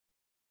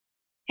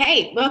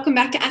Hey, welcome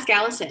back to Ask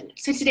Allison.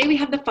 So today we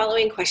have the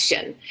following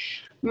question.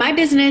 My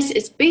business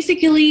is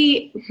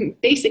basically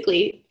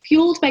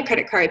fueled by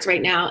credit cards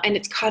right now, and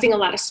it's causing a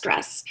lot of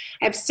stress.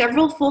 I have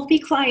several full fee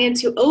clients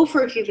who owe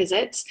for a few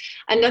visits.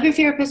 Another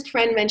therapist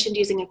friend mentioned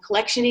using a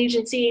collection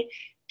agency.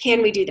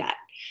 Can we do that?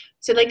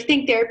 So I'd like to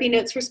thank Therapy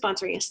Notes for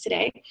sponsoring us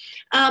today.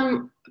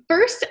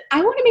 First,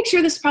 I want to make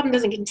sure this problem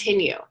doesn't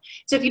continue.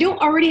 So if you don't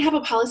already have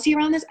a policy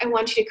around this, I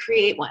want you to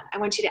create one. I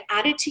want you to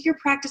add it to your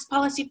practice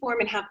policy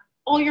form and have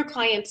all your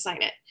clients sign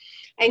it.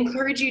 I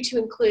encourage you to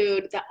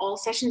include that all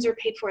sessions are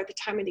paid for at the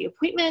time of the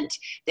appointment,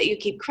 that you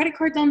keep credit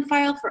cards on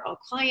file for all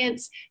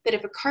clients, that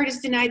if a card is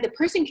denied, the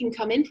person can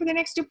come in for the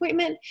next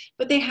appointment,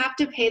 but they have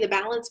to pay the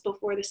balance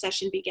before the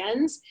session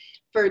begins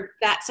for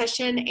that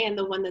session and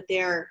the one that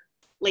they're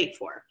late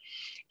for.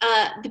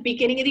 The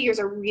beginning of the year is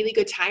a really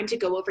good time to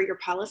go over your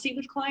policy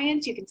with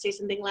clients. You can say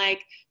something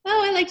like,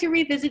 oh, I like to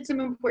revisit some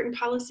important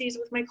policies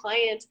with my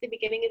clients at the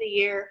beginning of the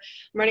year.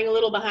 I'm running a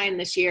little behind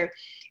this year.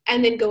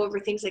 And then go over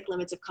things like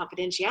limits of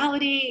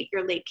confidentiality,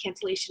 your late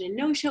cancellation and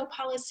no-show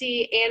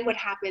policy, and what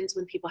happens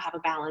when people have a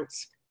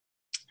balance.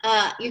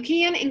 You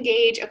can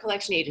engage a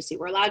collection agency.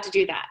 We're allowed to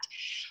do that.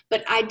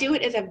 But I do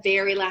it as a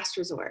very last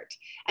resort.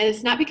 And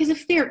it's not because of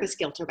therapist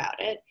guilt about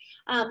it,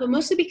 but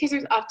mostly because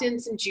there's often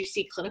some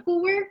juicy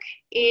clinical work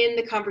in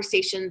the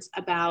conversations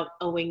about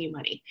owing you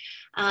money.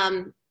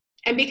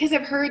 And because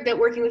I've heard that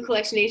working with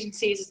collection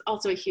agencies is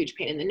also a huge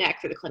pain in the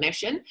neck for the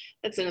clinician.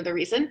 That's another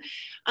reason.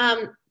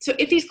 So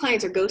if these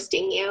clients are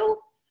ghosting you,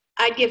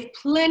 I'd give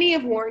plenty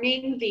of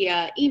warning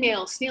via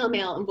email, snail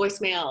mail, and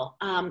voicemail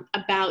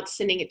about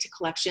sending it to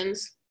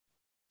collections.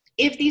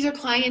 If these are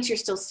clients you're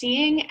still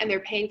seeing and they're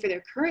paying for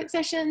their current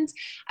sessions,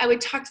 I would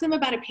talk to them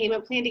about a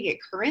payment plan to get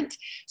current.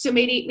 So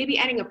maybe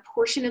adding a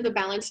portion of the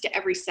balance to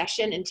every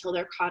session until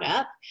they're caught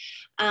up,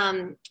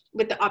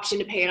 with the option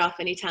to pay it off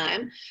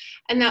anytime.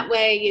 And that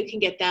way you can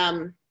get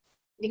them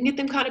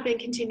caught up and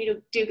continue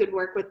to do good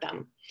work with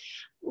them.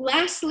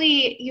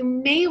 Lastly, you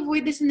may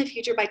avoid this in the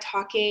future by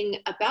talking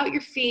about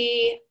your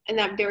fee in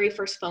that very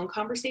first phone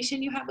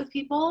conversation you have with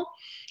people.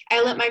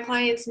 I let my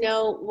clients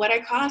know what I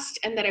cost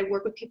and that I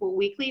work with people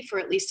weekly for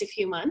at least a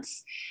few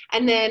months.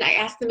 And then I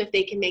ask them if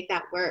they can make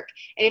that work.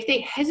 And if they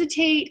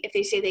hesitate, if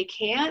they say they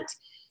can't,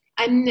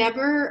 I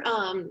never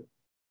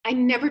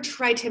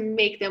try to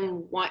make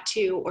them want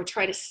to or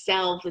try to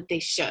sell that they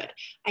should.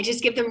 I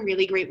just give them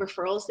really great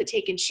referrals that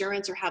take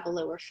insurance or have a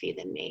lower fee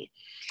than me.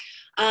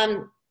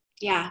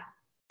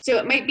 So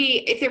it might be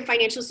if their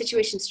financial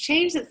situations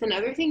change, that's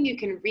another thing you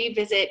can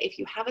revisit. If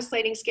you have a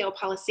sliding scale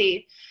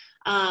policy,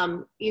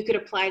 you could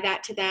apply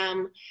that to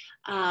them.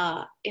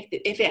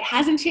 If it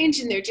hasn't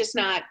changed and they're just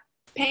not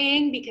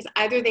paying because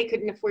either they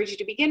couldn't afford you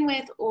to begin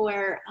with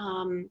or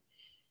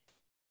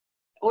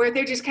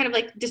they're just kind of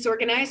like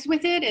disorganized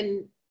with it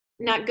and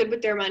not good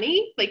with their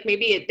money. Like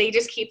maybe they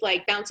just keep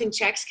like bouncing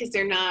checks because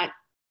they're not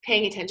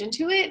paying attention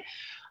to it.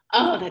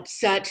 Oh, that's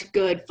such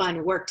good,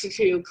 fun work to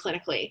do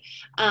clinically.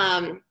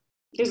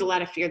 There's a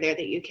lot of fear there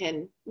that you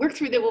can work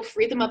through that will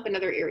free them up in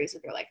other areas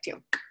of their life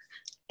too.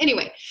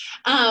 Anyway,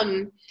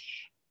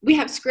 we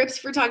have scripts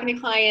for talking to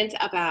clients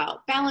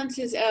about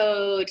balances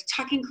owed,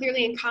 talking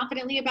clearly and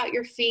confidently about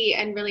your fee,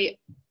 and really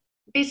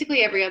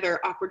basically every other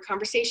awkward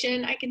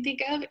conversation I can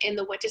think of in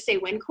the What to Say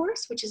When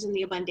course, which is in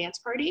the Abundance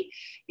Party.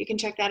 You can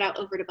check that out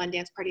over at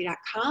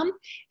abundanceparty.com.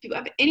 If you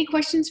have any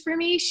questions for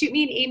me, shoot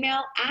me an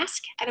email,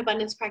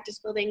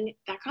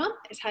 ask@abundancepracticebuilding.com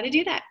is how to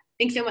do that.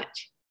 Thanks so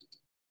much.